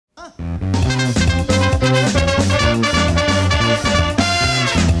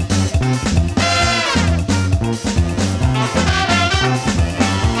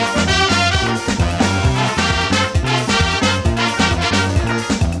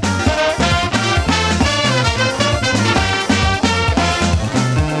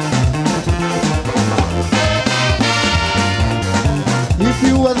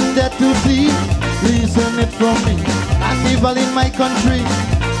from me. Carnival in my country,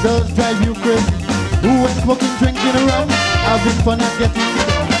 girls drive you crazy. Who went smoking, drinking around, having fun and getting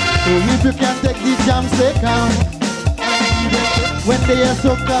down. So if you can't take the jam, stay calm. When they are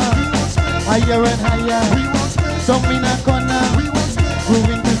so calm, higher and higher. Some in a corner,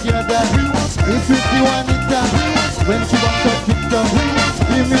 moving together. If you see one it down, when she wants to picture,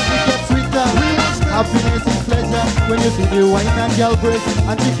 the music gets sweeter. Happiness is pleasure when you see the wine and girl break,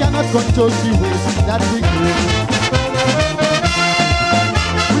 and she cannot control she waist. That's the grace.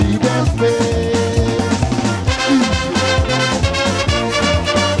 Freedom space.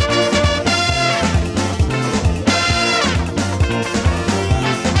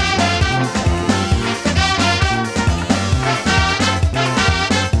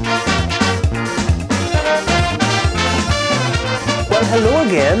 Hello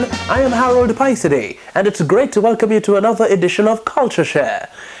again, I am Harold PYSADEE, and it's great to welcome you to another edition of CultureShare.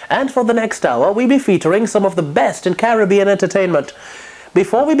 And for the next hour, we'll be featuring some of the best in Caribbean entertainment.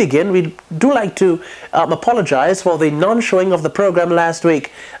 Before we begin, we do like to apologize for the non-showing of the program last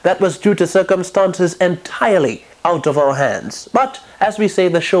week. That was due to circumstances entirely out of our hands. But, as we say,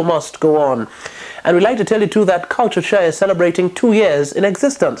 the show must go on. And we'd like to tell you too that CultureShare is celebrating 2 years in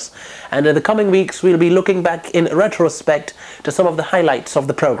existence. And in the coming weeks, we'll be looking back in retrospect to some of the highlights of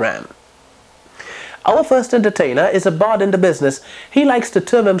the program. Our first entertainer is a bard in the business. He likes to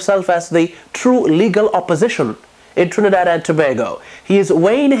term himself as the true legal opposition in Trinidad and Tobago. He is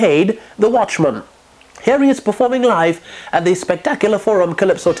Wayne Hade, the Watchman. Here he is performing live at the spectacular Forum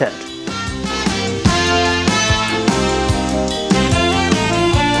Calypso tent.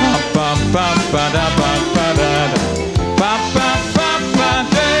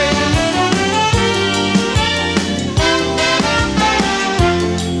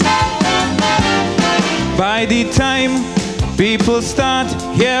 By the time people start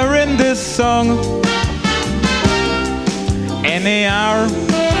hearing this song, NAR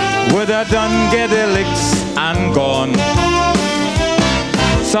would have done get the licks and gone.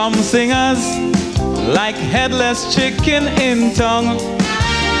 Some singers like headless chicken in tongue,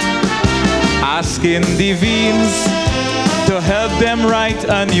 asking the Veens to help them write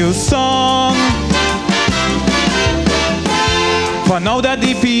a new song. For now that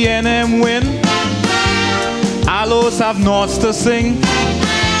the PNM win, Aloes have noughts to sing.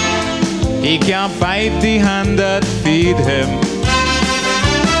 He can't bite the hand that feed him.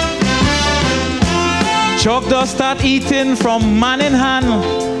 Chuck does start eating from man in hand.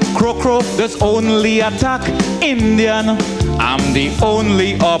 Crow does only attack Indian. I'm the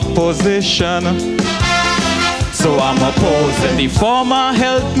only opposition. So I'm opposing the former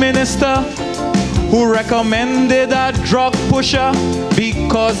health minister who recommended a drug pusher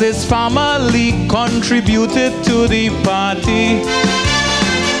because his family contributed to the party.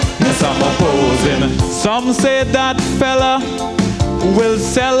 Yes, I'm opposing. Some say that fella will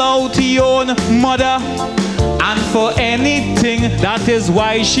sell out your own mother, and for anything, that is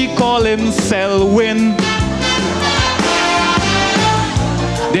why she call him Selwyn.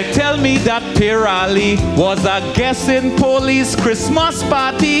 They tell me that Pirali was a guest in police Christmas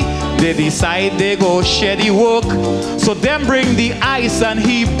party. They decide they go share the work, so them bring the ice and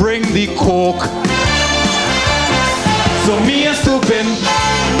he bring the coke. So me a stooping,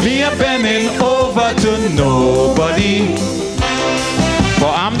 me a bending over to nobody, for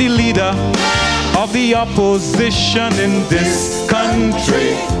I'm the leader of the opposition in this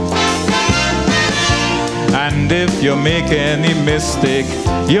country. And if you make any mistake,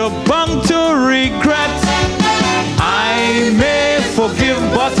 you're bound to regret. I may forgive,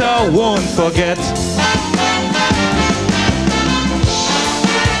 but I won't forget.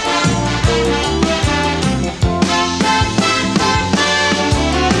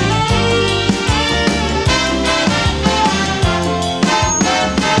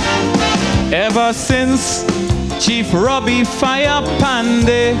 Ever since Chief Robbie Fire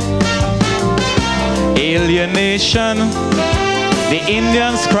Pandey, alienation, the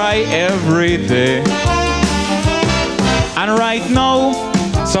Indians cry every day. And right now,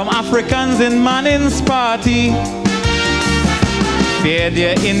 some Africans in Manning's party fear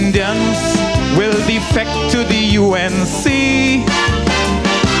their Indians will defect to the UNC.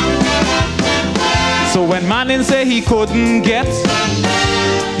 So when Manning say he couldn't get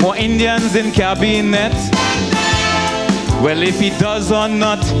more Indians in cabinet, well, if he does or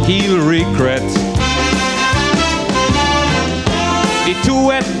not, he'll regret. The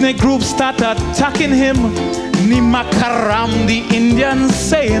two ethnic groups start attacking him. Nimakaram, the Indians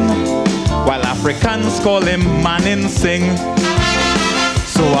saying, while Africans call him Manning Singh.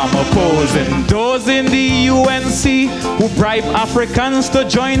 So So I'm opposing those in the UNC who bribe Africans to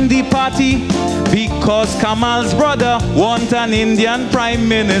join the party because Kamal's brother want an Indian prime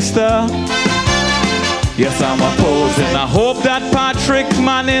minister. Yes, I'm opposing. I hope that Patrick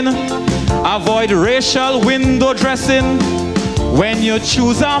Manning avoid racial window dressing. When you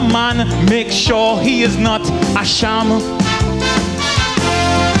choose a man, make sure he is not a sham.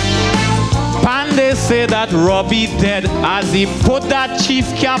 Pandey say that Robbie dead as he put that chief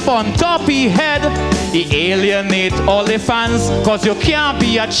cap on top his head. He alienate all the fans, cause you can't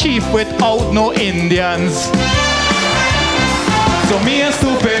be a chief without no Indians. So me a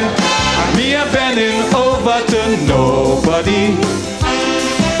stooping, and me a bending over to nobody.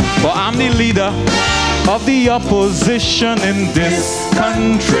 But I'm the leader of the opposition in this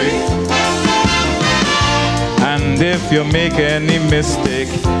country. And if you make any mistake,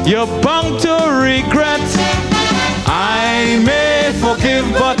 you're bound to regret. I may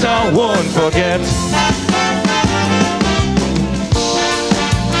forgive, but I won't forget.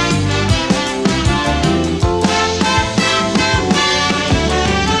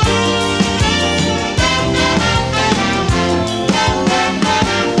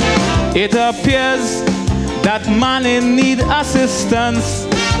 It appears that Manning need assistance.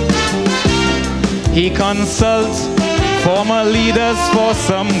 He consults former leaders for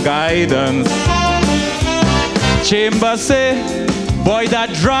some guidance. Chambers say, boy,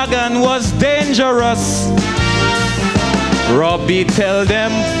 that dragon was dangerous. Robbie tell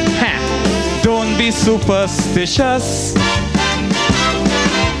them, don't be superstitious.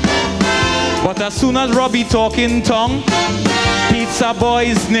 But as soon as Robbie talk in tongue, pizza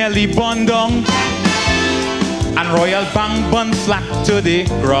boys nearly bun down, and Royal Bank bun flat to the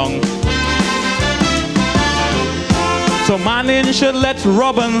ground. So Manning should let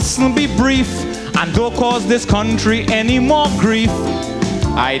Robinson be brief and don't cause this country any more grief.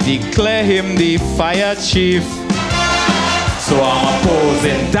 I declare him the fire chief. So I'm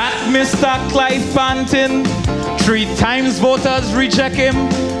opposing that Mr. Clive Pantin. 3 times voters reject him.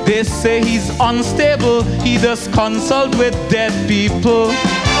 They say he's unstable, he does consult with dead people.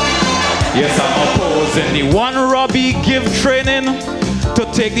 Yes, I'm opposing the one Robbie give training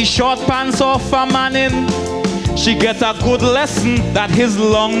to take the short pants off a Manning. She get a good lesson that he's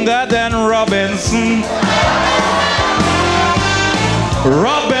longer than Robinson.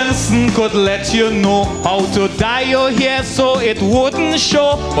 Robinson could let you know how to dye your hair so it wouldn't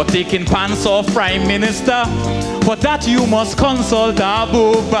show. But taking pants off Prime Minister, for that you must consult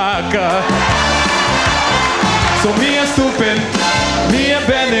Abu Bakr. So me a stooping, me a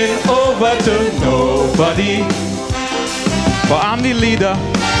bending over to nobody. But I'm the leader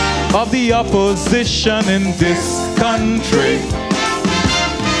of the opposition in this country.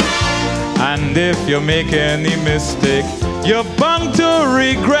 And if you make any mistake, you're bound to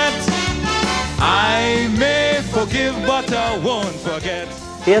regret. I may forgive, but I won't forget.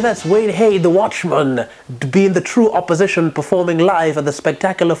 Yeah, that's Wayne Hay, the Watchman, being the true opposition, performing live at the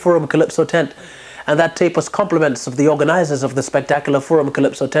Spectacular Forum Calypso tent. And that tape was compliments of the organizers of the Spectacular Forum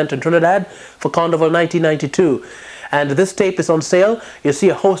Calypso tent in Trinidad for Carnival 1992. And this tape is on sale. You see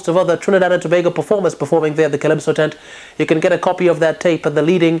a host of other Trinidad and Tobago performers performing there at the Calypso tent. You can get a copy of that tape at the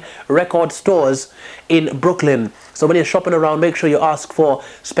leading record stores in Brooklyn. So when you're shopping around, make sure you ask for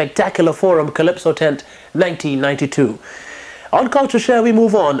Spectacular Forum Calypso tent 1992. On CultureShare, we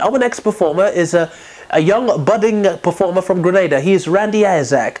move on. Our next performer is a young budding performer from Grenada. He is Randy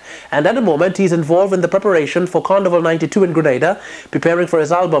Isaac, and at the moment he's involved in the preparation for Carnival 92 in Grenada, preparing for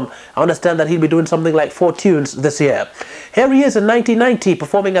his album. I understand that he'll be doing something like 4 tunes this year. Here he is in 1990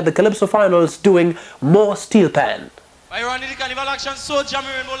 performing at the Calypso Finals doing More Steel Pan. I run the carnival action so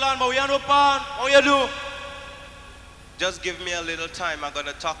jamming Rainbow Land, but we are no pan. How you do? Just give me a little time. I'm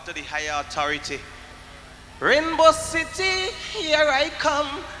gonna talk to the higher authority. Rainbow City, here I come.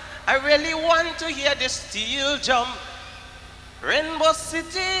 I really want to hear the steel jump. Rainbow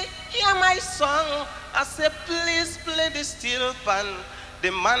City, hear my song. I say, please play the steel pan.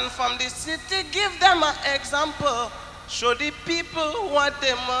 The man from the city, give them an example. Show the people what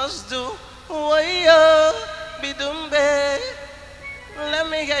they must do. Oh, yeah, bidumbe. Let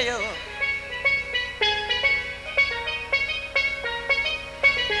me hear you.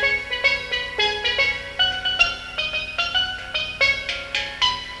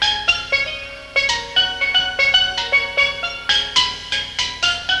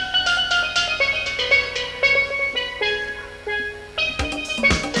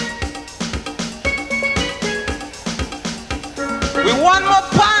 One more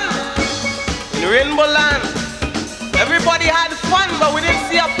pan in Rainbow Land. Everybody had fun, but we didn't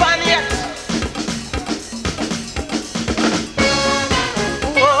see a pan yet.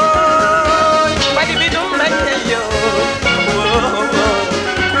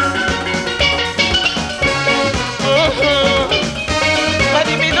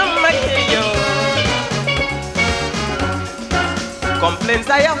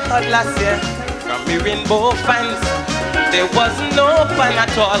 record last year from the Rainbow fans. There was no fun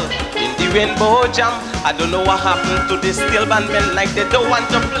at all in the Rainbow Jam. I don't know what happened to the steel band men, like they don't want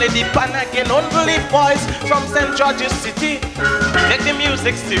to play the pan again. Only boys from St. George's City take the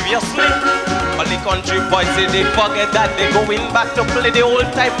music seriously. All the country boys say they forget that they going back to play the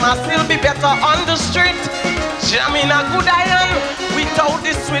old time. Must still be better on the street. Jamming a good iron without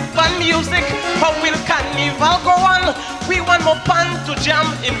the sweet pan music. How will carnival go on? We want more pan to jam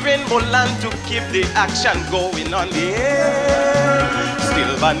in Rainbow Land to keep the action going on. Yeah,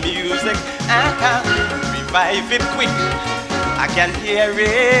 still band music, revive it quick. I can hear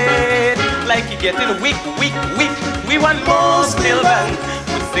it like it getting weak. We want more still band.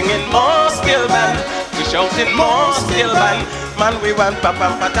 We singing more still band. We shouting more still band. Man, we want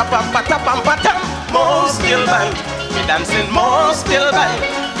pa-pam, pa-ta-pam, pa-ta-pam, pa-tam. More still band. We dancing more still band.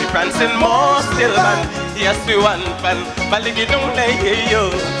 We prancing more still band. Yes, we want pan. Maligidong like yo.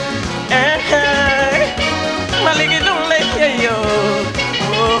 Maligidong like yo.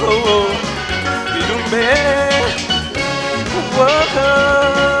 Oh, we don't bear. Whoa,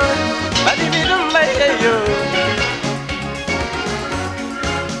 maligidong like yo.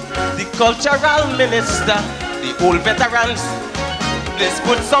 The cultural minister, the old veterans, let's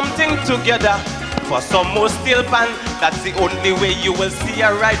put something together for some more steel pan. That's the only way you will see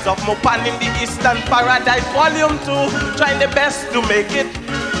a rise of more pan in the Eastern Paradise. Volume 2, trying the best to make it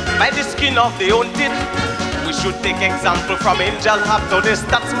by the skin of their own teeth. We should take example from Angel Hub to they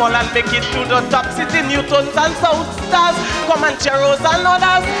start small and make it to the top. City Newtons and South Stars, Comancheros and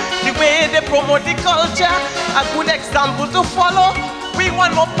others. The way they promote the culture, a good example to follow. We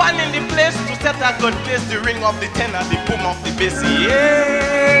want more pan in the place to set a good place. The ring of the tenor, the boom of the bass.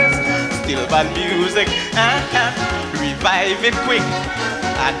 Yes, still band music, revive it quick.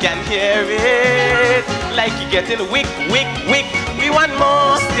 I can hear it like you getting wick. We want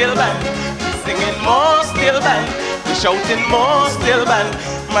more still band. We singing more still band. We shouting more still band.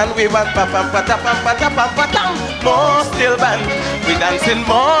 Man, we want pa-pam, pa-ta-pam, pa-ta-pam, pa-tam. More still band. We dancing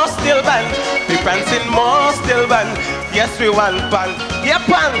more still band. We prancing more still band. Yes, we want pan. Yeah,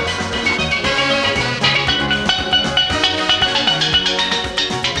 pan.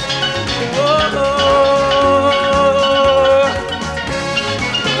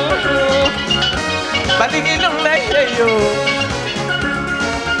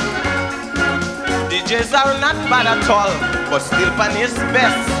 DJs are not bad at all, but still pan is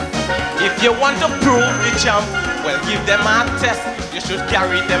best. If you want to prove the champ, well, give them a test. You should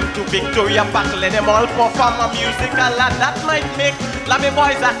carry them to Victoria Park, let them all perform a musical that might make Lammy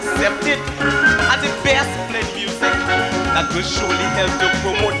boys accept it as the best played music. That will surely help to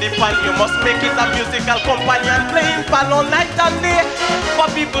promote the pan. You must make it a musical companion, playing pan all night and day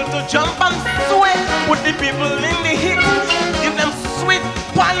for people to jump and sway. Put the people in the heat, give them sweet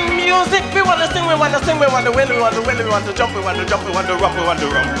pan music. We want to sing, we want to sing, we want to win, we want to win, we want to jump, we want to jump, we want to rump, we want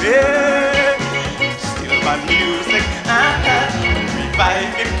to rump. Yeah, still pan music.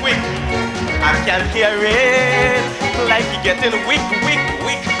 Revive it quick. I can hear it like you getting wick.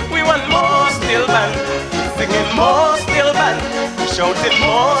 We want more still band. Singing more still band. Shouting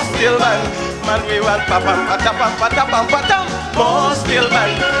more still band. Man, we want pa-pam, pa-ta-pam, pa-ta-pam, pa-tam. More still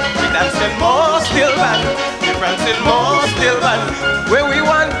band. We dancing more still band. We prancing more still band. Where we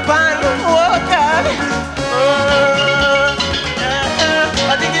want pan. Oh God.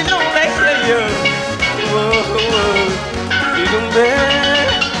 I think you don't like you. You don't bear.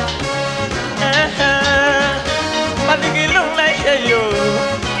 I think you look like you.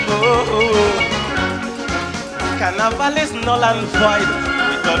 Carnival is null and void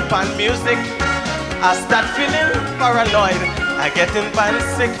without pan music. I start feeling paranoid. I get in pan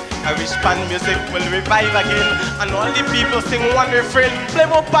sick. I wish pan music will revive again. And all the people sing one refrain. Play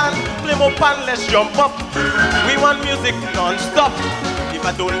more pan, let's jump up. We want music non-stop. If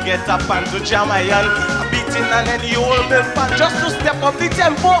I don't get a pan to jam iron, a beating and any old milk pan just to step up the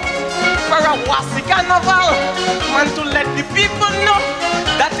tempo. For a wassy carnival, man, to let the people know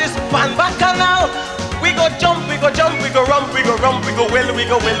that is pan bacchanal. We go jump, we go jump, we go rump, we go rump, we go well, we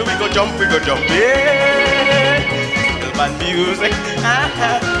go jump, we go jump. Yeah, still band music,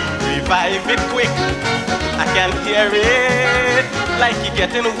 revive it quick. I can hear it like you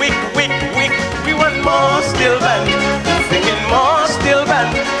getting wick. We want more still band, singing more still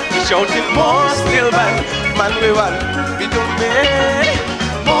band, shouting more still band. Man, we want, we don't make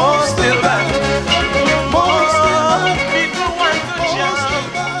more still band, more still band. People want to jump,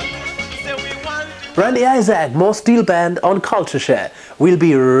 say we want to... Randy Isaac, more steel band on CultureShare. We'll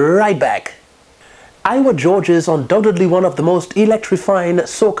be right back. Iowa George is undoubtedly one of the most electrifying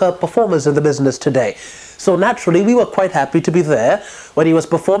soca performers in the business today. So naturally, we were quite happy to be there when he was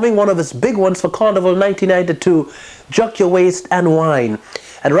performing one of his big ones for Carnival 1992, Juck Your Waist and Wine.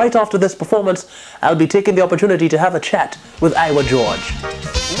 And right after this performance, I'll be taking the opportunity to have a chat with Iowa George.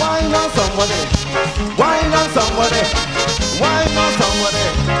 Wine on somebody, wine on somebody, wine on somebody,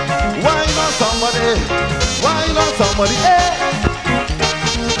 wine on somebody, wine on somebody, eh.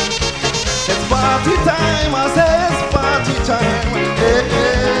 It's party time, I say it's party time, eh,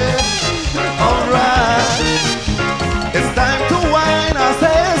 eh. Alright. It's time to wine, I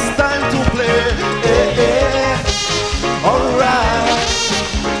say it's time to play, eh, eh. Alright.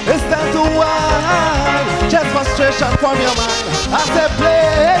 It's time to wine, just frustration from your mind. I say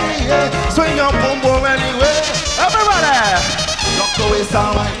play, yeah. Swing your boom boom anyway. Everybody, rock the waist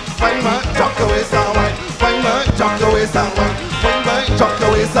and wine, wine, wine, rock the waist and wine, wine, wine, rock the waist and wine, wine, wine, rock the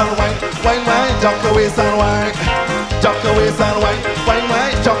waist and wine, wine, wine, rock the waist and wine, rock the waist and wine, wine,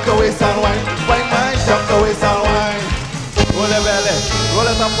 wine, rock the waist and wine, wine, wine, rock the waist and wine. Roll the belly, roll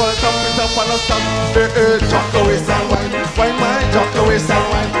it up, put up on the stop. Rock the waist and wine, wine, wine, rock the waist and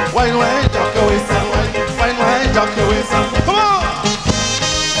wine, wine, wine, rock the waist and wine, wine, wine, rock the waist and wine. Come on!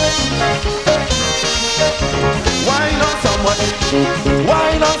 Wine on somebody,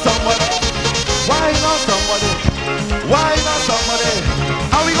 wine on somebody, wine on somebody, wine on somebody.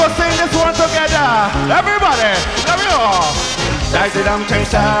 And we go sing this one together. Everybody, there we go. Dice it down, ting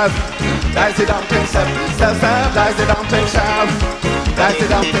step. Dice it down, ting step. Step, step, dice it down, ting step. Dice it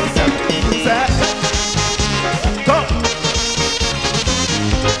down, ting step. Step. Go.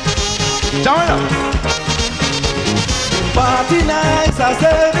 Join up. Party nice, I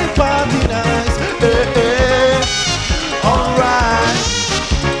said it, party nice. Eh, eh. Alright.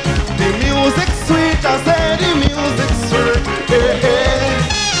 The music sweet, I said the music sweet. Eh,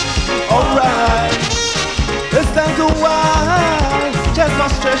 eh. Alright. It's time to wine, just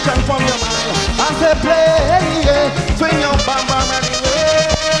frustration from your mind. I say play, yeah. Swing your bam bam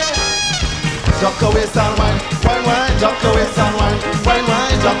anyway. Jock your waist and wine, wine wine, jock your waist and wine, wine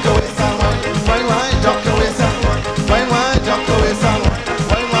wine, jock your waist and wine, wine wine, jock your waist and wine, wine wine, jock your waist and wine,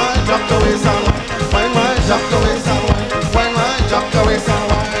 wine wine, jock your waist and wine, wine wine, jock your waist and wine, wine wine, jock your waist and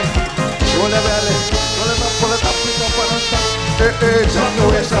wine. Roll the belly, roll it up, pull it up, pick up on the stop. Eh eh, jock your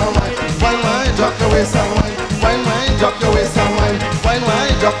waist and wine, wine wine, jock your waist and wine. Wine, wine, drop your waist and wine. Wine,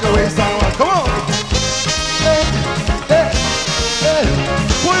 wine, drop your waist and wine. Come on. Hey, hey, hey.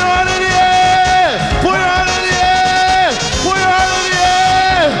 Put your hand in the air. Put your hand in the air. Put your hand in the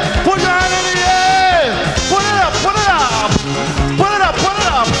air. Put your hand in the air. Put it up, put it up. Put it up, put it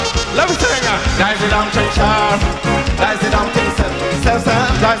up. Let me sing it. Dice it down, ting sharp. Dice it down, ting sharp.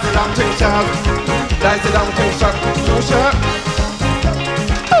 Dice it down, ting sharp. Dice it down, ting sharp. So sharp.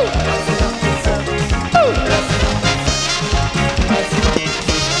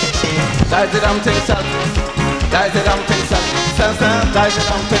 Dice it down, ting sharp. Dice it down, ting sharp. Dice it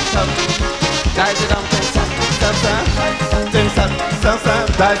down, ting sharp. Dice it down, ting sharp. Ting sharp.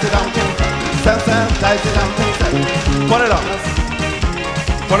 Dice it down, ting sharp. Dice it down, ting sharp. Put it up.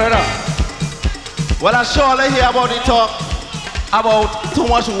 Put it up. Well, I surely hear about the talk about too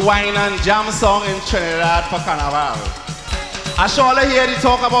much wine and jam song in Trinidad for Carnival. I surely hear the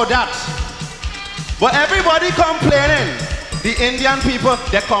talk about that. But everybody complaining. The Indian people,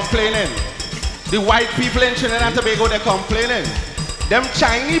 they're complaining. The white people in Trinidad and Tobago, they're complaining. Them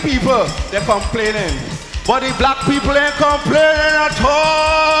Chinese people, they're complaining. But the black people ain't complaining at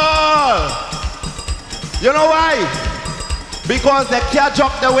all. You know why? Because they can't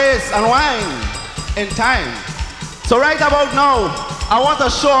drop their waist and wine in time. So right about now, I want to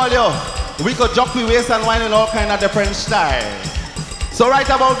show you we could drop the waist and wine in all kind of different styles. So right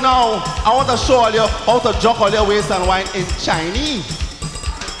about now, I want to show you how to drop all your waist and wine in Chinese.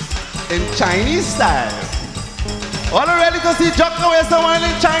 In Chinese style. All ready to see drop your waist and wine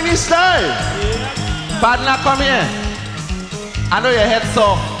in Chinese style? Yeah. Partner, come here. I know your head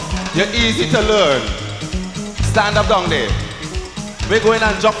soft. You're easy to learn. Stand up down there. We're going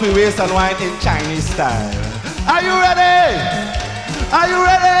and drop your waist and wine in Chinese style. Are you ready? Are you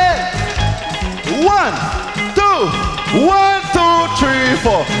ready? 1, 2. 1, 2, 3,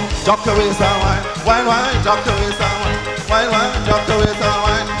 4. Drop the waist and wine, wine, wine, drop the waist and wine, wine, wine, drop the waist and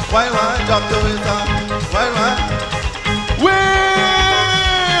wine, wine, wine, drop the waist and wine, wine.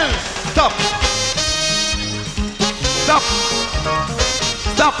 Win! Stop! Stop!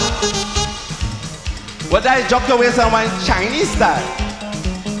 Stop! Well, that is drop the waist and wine Chinese style.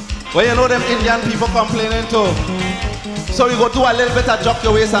 Well, you know them Indian people complaining too. So we go do a little bit of drop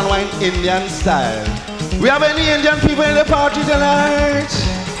your waist and wine Indian style. We have any Indian people in the party tonight?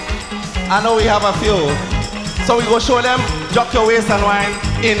 I know we have a few. So we go show them Jock Your Waist and Wine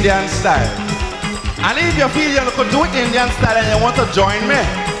Indian style. And if you feel you could do it Indian style and you want to join me,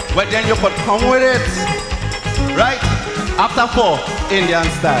 well then you could come with it. Right? After 4, Indian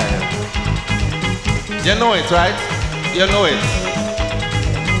style. You know it, right? You know it.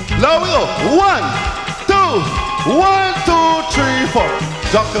 Now we go. 1, 2, 1, 2, 3, 4.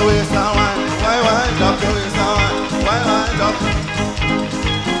 Jock Your Waist and Wine, wine, jock your waist and wine, jock.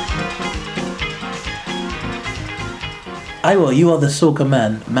 Iwa, you are the soca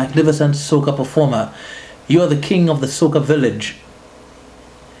man, magnificent soca performer. You are the king of the soca village.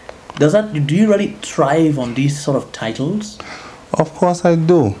 Do you really thrive on these sort of titles? Of course I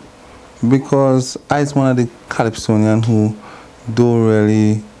do, because I'm one of the Calypsonians who don't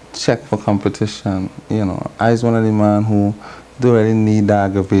really check for competition. You know, I'm one of the man who don't really need the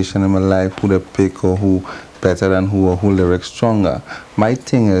aggravation in my life, who they pick or who better than who or who lyrics stronger. My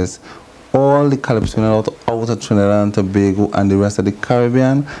thing is, all the Calypsonians out of Trinidad and Tobago and the rest of the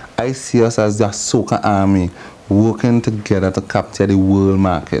Caribbean, I see us as the soca army working together to capture the world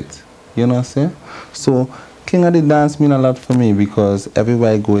market. You know what I'm saying? So, King of the Dance mean a lot for me because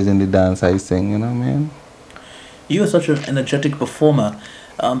everywhere I go is in the dance I sing, you know what I mean? You are such an energetic performer.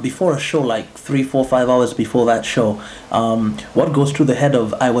 Before a show, like 3, 4, 5 hours before that show, what goes through the head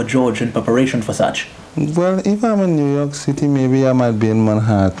of Iwa George in preparation for such? Well, if I'm in New York City, maybe I might be in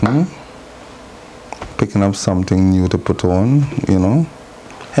Manhattan, picking up something new to put on, you know,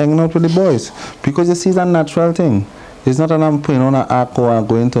 hanging out with the boys. Because you see, it's a natural thing. It's not that I'm putting on an act or I'm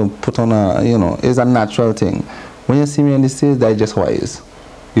going to put on a, you know, it's a natural thing. When you see me on the stage, that's just what it is.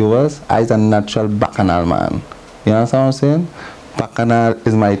 Yours, I'm a natural bacchanal man. You understand what I'm saying? Bacchanal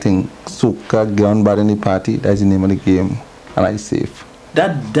is my thing. Soca, get on bad in the party, that's the name of the game. And I'm safe.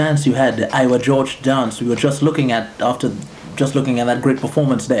 That dance you had, the Iwa George dance, we were just looking at after just looking at that great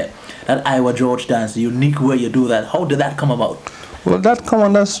performance there. That Iwa George dance, the unique way you do that, how did that come about? Well, that come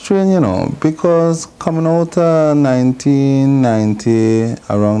on that strain, you know, because coming out 1990,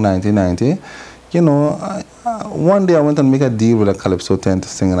 around 1990, you know, one day I went and make a deal with a Calypso tent to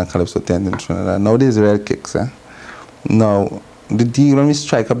sing in a Calypso tent in Trinidad. Nowadays, rare kicks, eh? Now, the deal, when we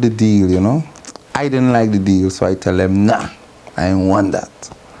strike up the deal, you know, I didn't like the deal, so I tell them, nah, I don't want that.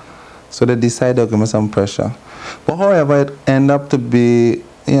 So they decided to give me some pressure. But however, it ended up to be,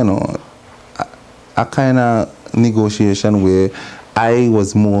 you know, a kind of negotiation where I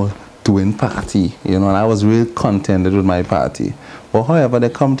was more doing party, you know, and I was really contented with my party. But however, they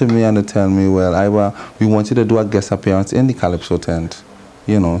come to me and they tell me, well, we want you to do a guest appearance in the Calypso tent,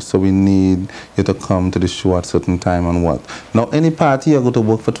 you know, so we need you to come to the show at a certain time and what. Now, any party, you go to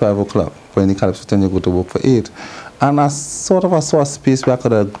work for 12 o'clock. For any Calypso tent, you go to work for 8. And I sort of saw a space where I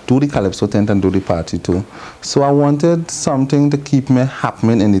could do the Calypso tent and do the party too. So I wanted something to keep me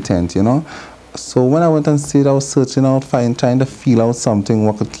happening in the tent, you know. So when I went and stayed, I was searching out, trying to feel out something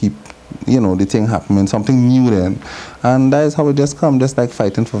what could keep, you know, the thing happening, something new then. And that is how it just come, just like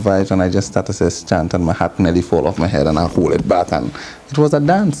fighting for vibes, and I just started to chant and my hat nearly fall off my head and I hold it back and it was a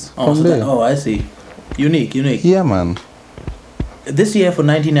dance from there. Oh, I see. Unique. Yeah, man. This year for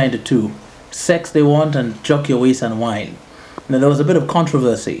 1992, Sex They Want and Jock Your Waist and Wine. Now, there was a bit of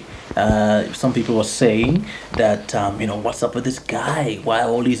controversy. Some people were saying that, you know, what's up with this guy? Why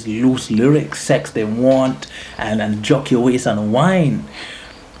all these loose lyrics, Sex They Want and Jock Your Waist and Wine?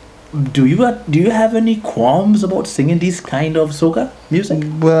 Do you have any qualms about singing these kind of soca music?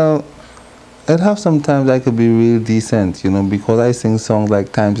 Well, it have sometimes I could be real decent, you know, because I sing songs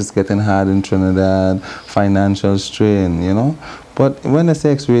like Times Is Getting Hard in Trinidad, Financial Strain, you know. But when I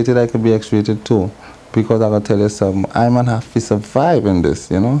say X-rated, I could be X-rated too. Because I gotta tell you something, I man have to survive in this,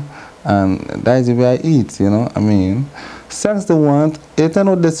 you know. And that is the way I eat, you know. I mean, sex they want, it ain't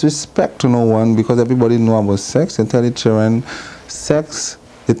no disrespect to no one because everybody know about sex. You tell the children sex,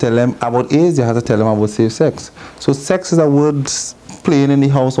 you tell them about AIDS, you have to tell them about safe sex. So sex is a word playing in the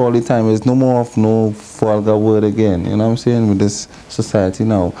house all the time. There's no more of no vulgar word again, you know what I'm saying, with this society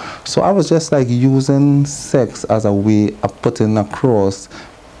now. So I was just like using sex as a way of putting across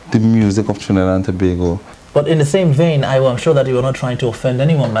the music of Trinidad and Tobago. But in the same vein, I'm sure that you were not trying to offend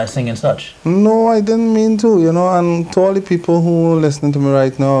anyone by singing such. No, I didn't mean to, you know, and to all the people who are listening to me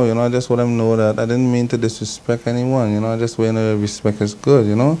right now, you know, I just want them to know that I didn't mean to disrespect anyone, you know, I just want to know respect is good,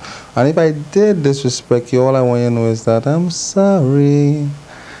 you know. And if I did disrespect you, all I want you to know is that I'm sorry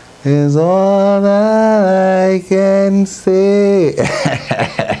is all that I can say.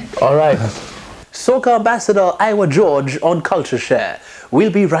 All right. Soca Ambassador Iwa George on CultureShare.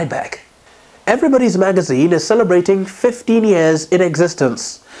 We'll be right back. Everybody's Magazine is celebrating 15 years in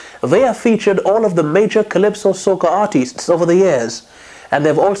existence. They have featured all of the major Calypso soca artists over the years. and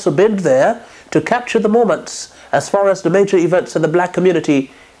they've also been there to capture the moments as far as the major events in the black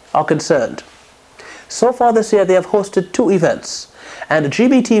community are concerned. So far this year they have hosted 2 events, and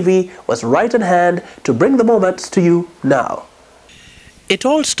G.B.T.V was right in hand to bring the moments to you now. It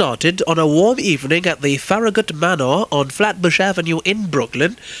all started on a warm evening at the Farragut Manor on Flatbush Avenue in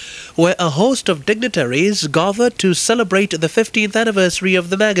Brooklyn, where a host of dignitaries gathered to celebrate the 15th anniversary of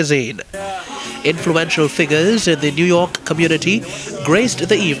the magazine. Influential figures in the New York community graced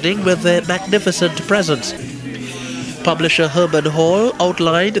the evening with their magnificent presence. Publisher Herman Hall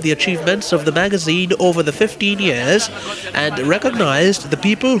outlined the achievements of the magazine over the 15 years and recognized the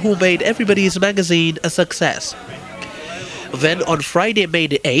people who made Everybody's Magazine a success. Then on Friday, May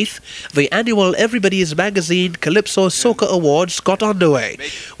the 8th, the annual Everybody's Magazine Calypso Soca Awards got underway,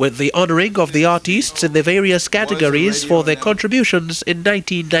 with the honoring of the artists in the various categories for their contributions in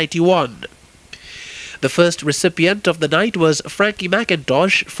 1991. The first recipient of the night was Frankie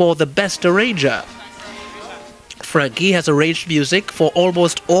McIntosh for the Best Arranger. Frankie has arranged music for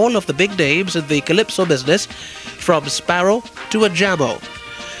almost all of the big names in the calypso business, from Sparrow to Ajamo.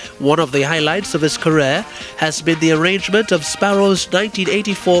 One of the highlights of his career has been the arrangement of Sparrow's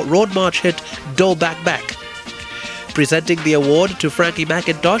 1984 road march hit "Doe Back Back." Presenting the award to Frankie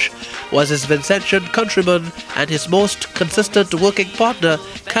McIntosh was his Vincentian countryman and his most consistent working partner,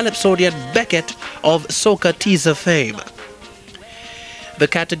 calypsonian Beckett of Soca Teaser fame. The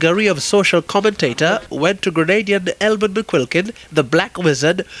category of social commentator went to Grenadian Elvin McQuilkin, the Black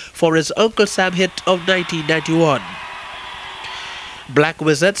Wizard, for his Uncle Sam hit of 1991. Black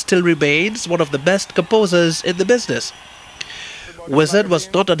Wizard still remains one of the best composers in the business. Wizard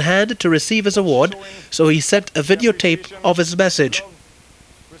was not on hand to receive his award, so he sent a videotape of his message.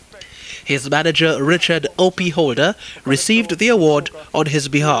 His manager, Richard O.P. Holder, received the award on his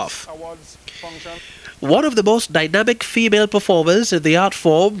behalf. One of the most dynamic female performers in the art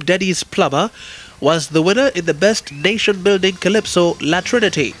form, Denny's Plummer, was the winner in the Best Nation-Building Calypso, La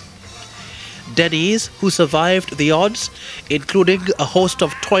Trinity. Denny's, who survived the odds, including a host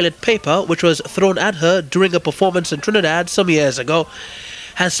of toilet paper which was thrown at her during a performance in Trinidad some years ago,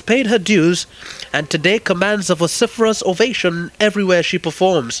 has paid her dues and today commands a vociferous ovation everywhere she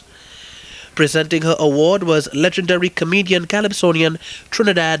performs. Presenting her award was legendary comedian calypsonian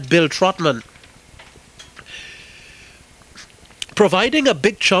Trinidad Bill Trotman. Providing a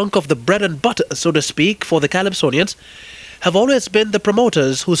big chunk of the bread and butter, so to speak, for the calypsonians, have always been the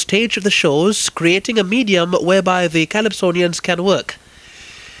promoters who stage the shows, creating a medium whereby the calypsonians can work.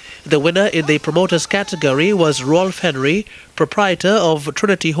 The winner in the promoters category was Rolf Henry, proprietor of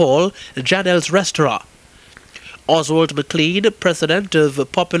Trinity Hall, Janelle's Restaurant. Oswald McLean, president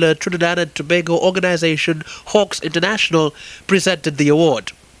of popular Trinidad and Tobago organization Hawks International, presented the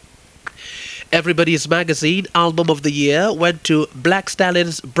award. Everybody's Magazine Album of the Year went to Black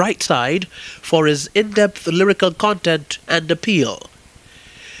Stallion's Bright Side for his in-depth lyrical content and appeal.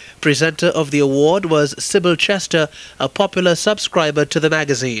 Presenter of the award was Sybil Chester, a popular subscriber to the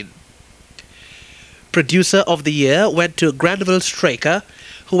magazine. Producer of the Year went to Granville Straker,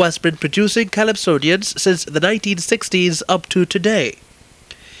 who has been producing calypsonians since the 1960s up to today.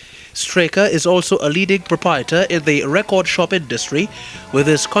 Straker is also a leading proprietor in the record shop industry, with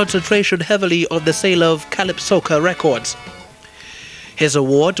his concentration heavily on the sale of Calypsoca records. His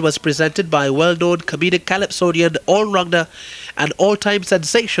award was presented by well-known comedic calypsonian all-rounder and all-time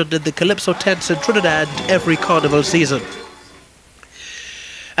sensation in the calypso tents in Trinidad every carnival season.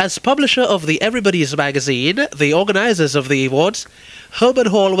 As publisher of the Everybody's Magazine, the organizers of the awards, Herman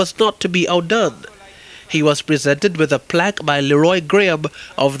Hall was not to be outdone. He was presented with a plaque by Leroy Graham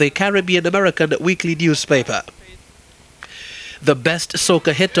of the Caribbean American weekly newspaper. The best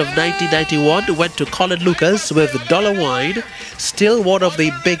soca hit of 1991 went to Colin Lucas with Dollar Wine, still one of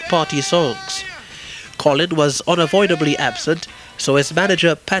the big party songs. Colin was unavoidably absent, so his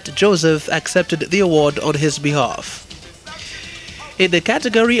manager Pat Joseph accepted the award on his behalf. In the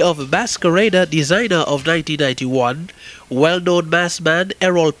category of Masquerader Designer of 1991, well-known mass man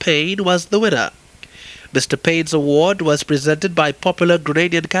Errol Payne was the winner. Mr. Payne's award was presented by popular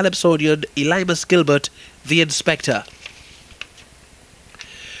Grenadian calypsonian Elimus Gilbert, the Inspector.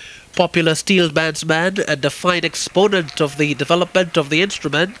 Popular steel bandsman and a fine exponent of the development of the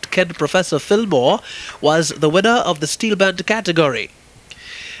instrument, Ken Professor Fillmore, was the winner of the steel band category.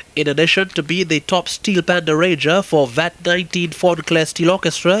 In addition to being the top steel band arranger for VAT-19 Faunclair Steel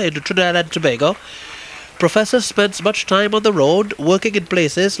Orchestra in Trinidad and Tobago, Professor spends much time on the road, working in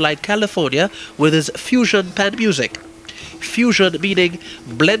places like California with his fusion pan music. Fusion meaning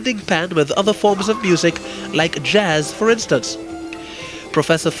blending pan with other forms of music, like jazz, for instance.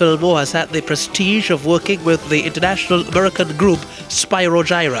 Professor Fillmore has had the prestige of working with the international American group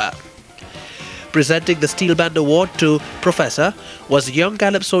Spirogyra. Presenting the Steel Band Award to Professor was young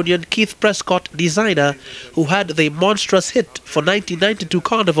Calypsonian Keith Prescott, designer, who had the monstrous hit for 1992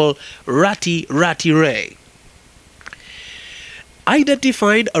 Carnival, Ratty Ratty Ray.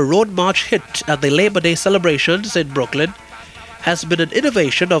 Identified a road march hit at the Labor Day celebrations in Brooklyn, has been an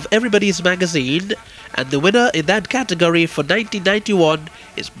innovation of Everybody's Magazine, and the winner in that category for 1991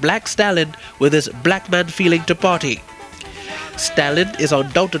 is Black Stalin with his Black Man Feeling to Party. Stalin is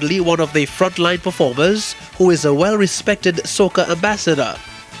undoubtedly one of the frontline performers who is a well-respected soca ambassador.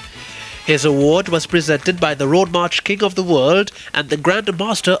 His award was presented by the Road March King of the World and the Grand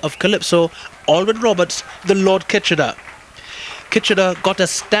Master of Calypso, Alwyn Roberts, the Lord Kitchener. Kitchener got a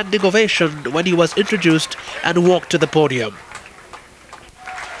standing ovation when he was introduced and walked to the podium.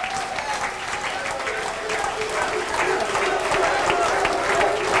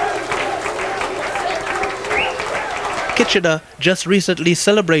 Kitchener just recently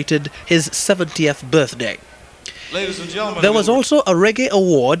celebrated his 70th birthday. Ladies and gentlemen, there was also a reggae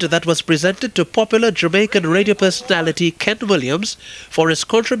award that was presented to popular Jamaican radio personality Ken Williams for his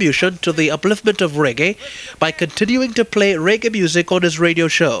contribution to the upliftment of reggae by continuing to play reggae music on his radio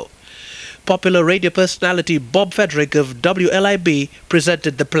show. Popular radio personality Bob Frederick of WLIB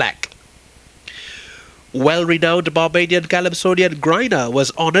presented the plaque. Well-renowned Barbadian Calypsonian Griner was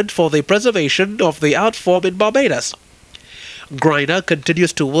honored for the preservation of the art form in Barbados. Griner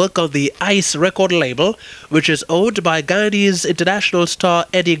continues to work on the ICE record label, which is owned by Guyanese international star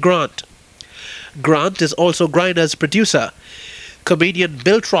Eddie Grant. Grant is also Griner's producer. Comedian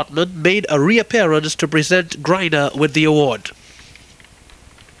Bill Trotman made a reappearance to present Griner with the award.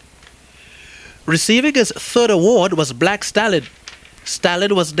 Receiving his third award was Black Stalin.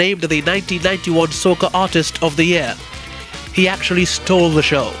 Stalin was named the 1991 Soca Artist of the Year. He actually stole the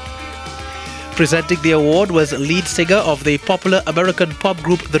show. Presenting the award was lead singer of the popular American pop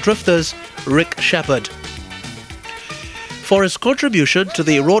group The Drifters, Rick Shepard. For his contribution to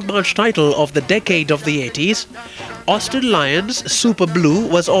the Road March title of the decade of the 80s, Austin Lyons' Super Blue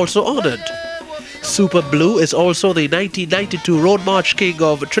was also honored. Super Blue is also the 1992 Road March King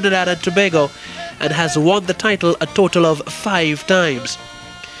of Trinidad and Tobago and has won the title a total of 5 times.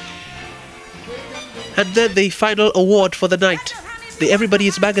 And then the final award for the night. The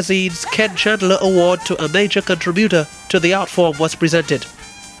Everybody's Magazine's Ken Chandler Award to a major contributor to the art form was presented.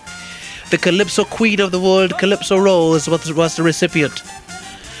 The Calypso Queen of the World, Calypso Rose, was the recipient.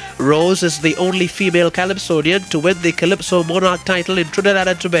 Rose is the only female Calypsonian to win the Calypso Monarch title in Trinidad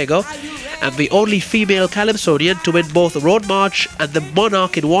and Tobago, and the only female Calypsonian to win both Road March and the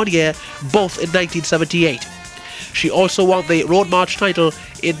Monarch in one year, both in 1978. She also won the Road March title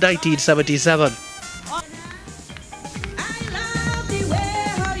in 1977.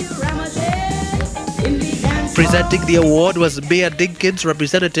 Presenting the award was Mia Dinkins,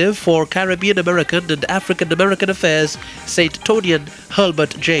 representative for Caribbean American and African American Affairs, St. Tonian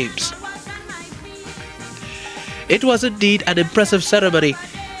Hulbert James. It was indeed an impressive ceremony,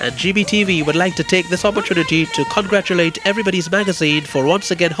 and G.B.T.V would like to take this opportunity to congratulate Everybody's Magazine for once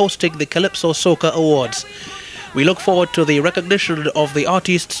again hosting the Calypso Soca Awards. We look forward to the recognition of the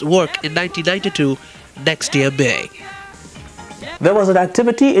artist's work in 1992 next year May. There was an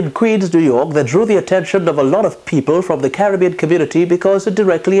activity in Queens, New York that drew the attention of a lot of people from the Caribbean community because it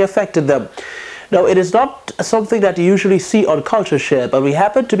directly affected them. Now, it is not something that you usually see on CultureShare, but we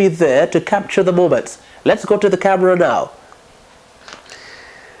happened to be there to capture the moments. Let's go to the camera now.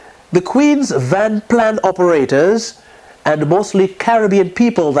 The Queens van plan operators and mostly Caribbean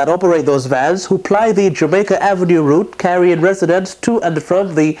people that operate those vans who ply the Jamaica Avenue route carrying residents to and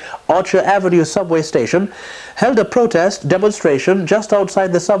from the Archer Avenue subway station held a protest demonstration just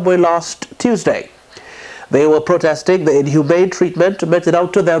outside the subway last Tuesday. They were protesting the inhumane treatment meted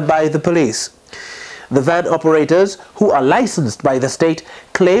out to them by the police. The van operators, who are licensed by the state,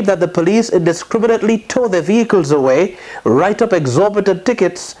 claim that the police indiscriminately tow their vehicles away, write up exorbitant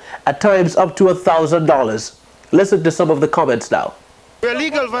tickets, at times up to $1,000. Listen to some of the comments now. We're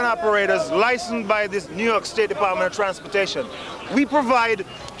legal van operators licensed by this New York State Department of Transportation. We provide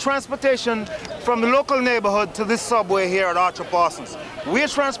transportation from the local neighborhood to this subway here at Archer Parsons. We're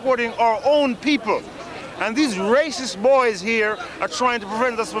transporting our own people, and these racist boys here are trying to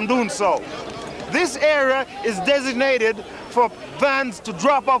prevent us from doing so. This area is designated for vans to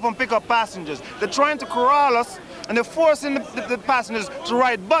drop off and pick up passengers. They're trying to corral us, and they're forcing the passengers to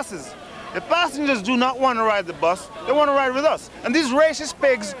ride buses. The passengers do not want to ride the bus, they want to ride with us. And these racist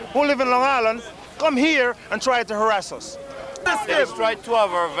pigs who live in Long Island come here and try to harass us. They destroyed 2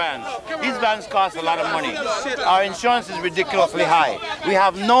 of our vans. These vans cost a lot of money. Our insurance is ridiculously high. We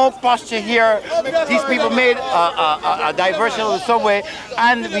have no posture here. These people made a diversion of the subway,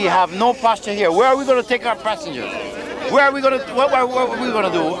 and we have no posture here. Where are we going to take our passengers? Where are we going to? What are we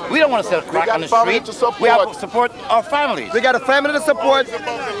going to do? We don't want to sell crack on the street. We have to support our families. We got a family to support.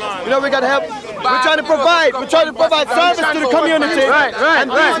 You know, we got to help. We're trying to provide. We're trying to provide service to the community. Right. And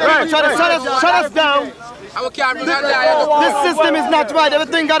these people try to shut us down. This system is not right.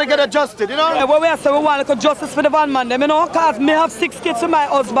 Everything got to get adjusted, you know? What we are saying, we want like justice for the van man, them, you know? Because me have 6 kids with my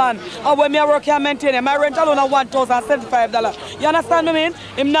husband. And when me work here and maintain it, my rent alone is $1,075. You understand me, mean?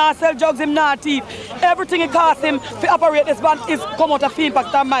 Him not sell drugs, him not thief. Everything it costs him to operate this van is come out of fee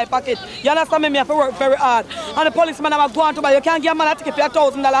pocket and my pocket. You understand me? Me have to work very hard. And the policeman have gone to buy. You can't give a man a ticket for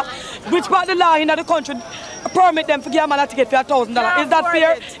 $1,000. Which part of the law in the country permit them to give a man a ticket for $1,000? Is that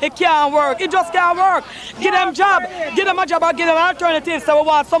fair? It can't work. It just can't work. Give them job. Give them a job or give them an alternative. So we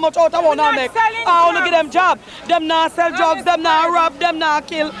want so much out of one and make. I want to give them job. Them not sell drugs, them not rob, them not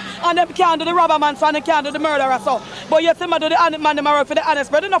kill. And them can't do the robber man, so they can't do the murderer. So. But yes, them do the honest man, them work for the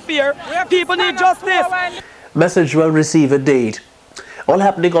honest. But enough fear. People need justice. Message well received indeed. All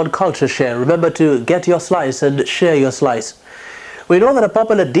happening on CultureShare. Remember to get your slice and share your slice. We know that a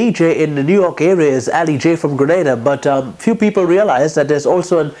popular DJ in the New York area is Ali J from Grenada, but few people realize that there's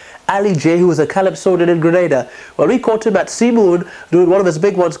also an Ali J who is a calypsonian in Grenada. Well, we caught him at Sea Moon doing one of his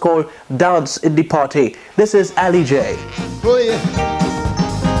big ones called Dance in the Party. This is Ali J. Oh yeah.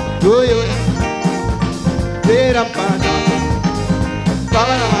 Oh yeah.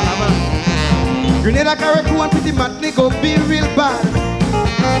 Grenada Caribbean one pretty matney go be real bad.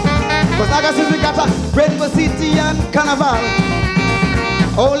 Cause like I said, we got a Rainbow City and Carnival.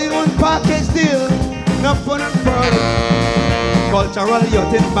 All in one package deal, no fun and fun. Cultural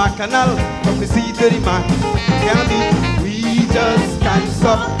yacht in Bacchanal, from the sea to the man. Can't be, we just can't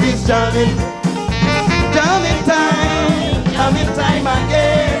stop this jamming. Jamming time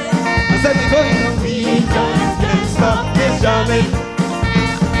again. I said we going on, we just can't stop this jamming.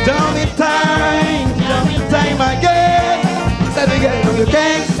 Jamming time again. I said we get on, you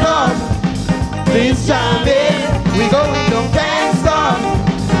can't stop this jamming. We going on, can't stop.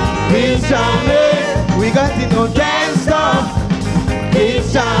 It's jamming, we got it on can't stop.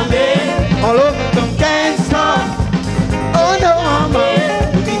 It's jamming, all over them can't stop. Oh no, mama,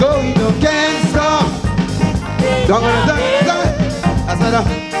 we going on can't stop. Don't I said,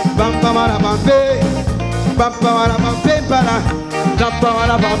 bam bam bam bam bam bam bam bam bam bam bam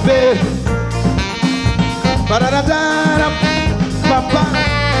bam bam.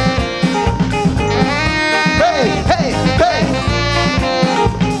 Hey, hey, hey.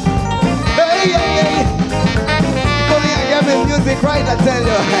 Music right, I tell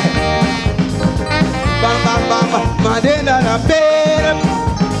you. Bam bam bam, madena na bam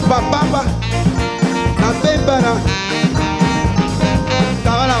bam bam bam, na bam bam.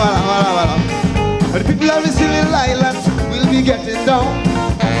 The people are receiving islands will be getting down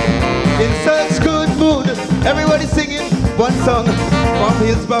in such good mood. Everybody singing one song from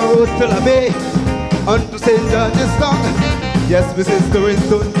Hillsborough to La Bay unto St. George's Town. Yes, my sisters,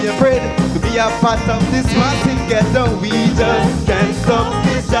 don't be afraid to be a part of this massive ghetto. We just can't stop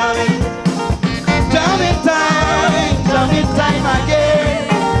this jamming. Jamming time again.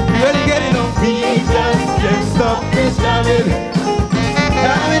 We really get it on. We just can't stop this jamming.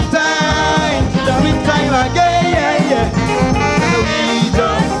 Jamming time again, yeah, yeah. We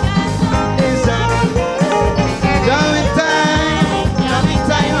just is jamming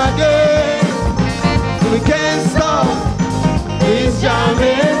time again. So we can't stop. It's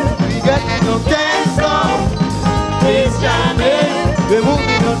jamming, we got no can't stop. It's jamming, we're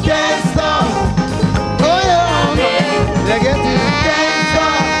moving on can't stop. Oh yeah, they get it can't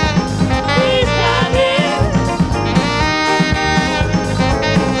stop. It's jamming.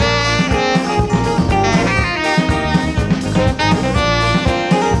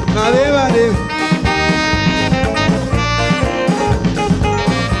 Now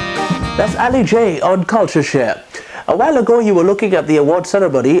That's Ali J on CultureShare. A while ago, you were looking at the award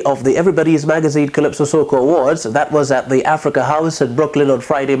ceremony of the Everybody's Magazine Calypso Soca Awards. That was at the Africa House in Brooklyn on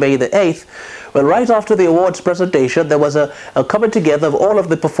Friday, May the 8th. Well, right after the awards presentation, there was a coming together of all of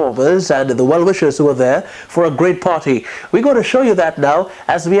the performers and the well-wishers who were there for a great party. We're going to show you that now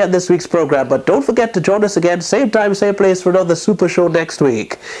as we end this week's program. But don't forget to join us again, same time, same place for another super show next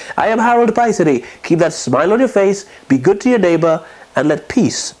week. I am Harold PYSADEE. Keep that smile on your face, be good to your neighbor, and let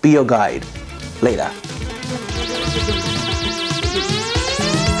peace be your guide. Later.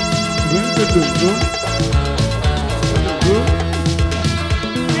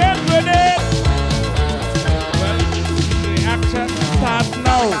 Get ready. Well, the action starts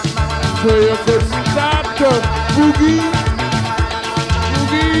now. So you could start to boogie,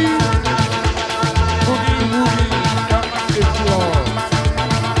 boogie, boogie, boogie, come on the floor.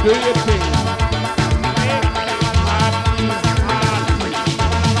 Do your thing. Make it party, party.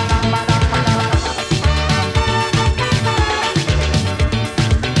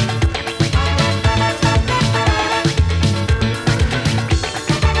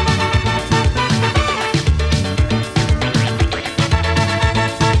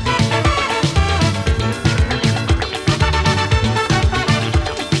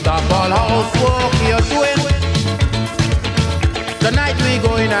 Housework you're doing. Tonight we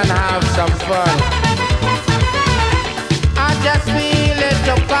go in and have some fun. I just feel it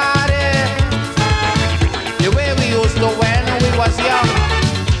to party the way we used to when we was young.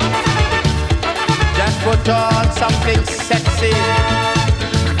 Just put on something sexy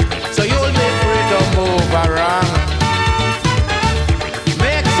so you'll be free to move around.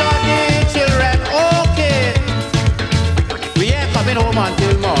 Make sure the children okay. We ain't coming home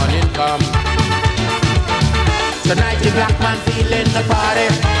until morning come. Tonight the black man feeling the party.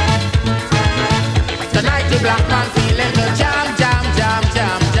 Tonight the black man feeling the jam, jam, jam,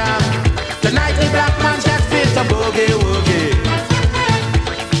 jam, jam. Tonight the black man just feels the boogie, woogie.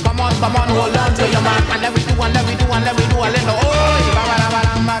 Come on, hold on to your man. And let we do, and let we do, and let we do a little. Oh,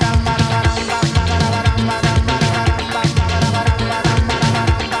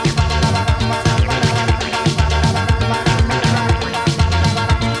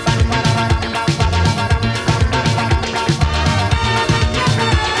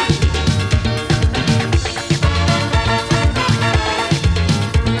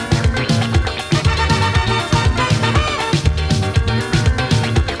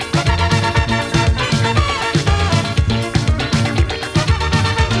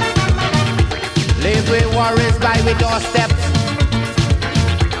 worries by we doorsteps,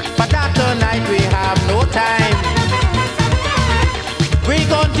 but that tonight we have no time. We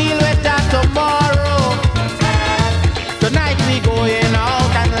gon' deal with that tomorrow. Tonight we going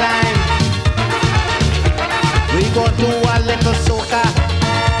out and line. We gon' do a little soca.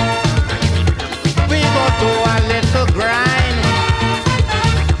 We gon' do a little grind.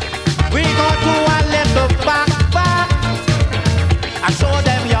 We gon' do a little back and show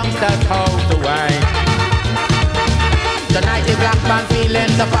them youngsters how to wine. Tonight the black man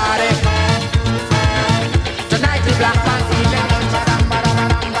feeling the party. Tonight the black man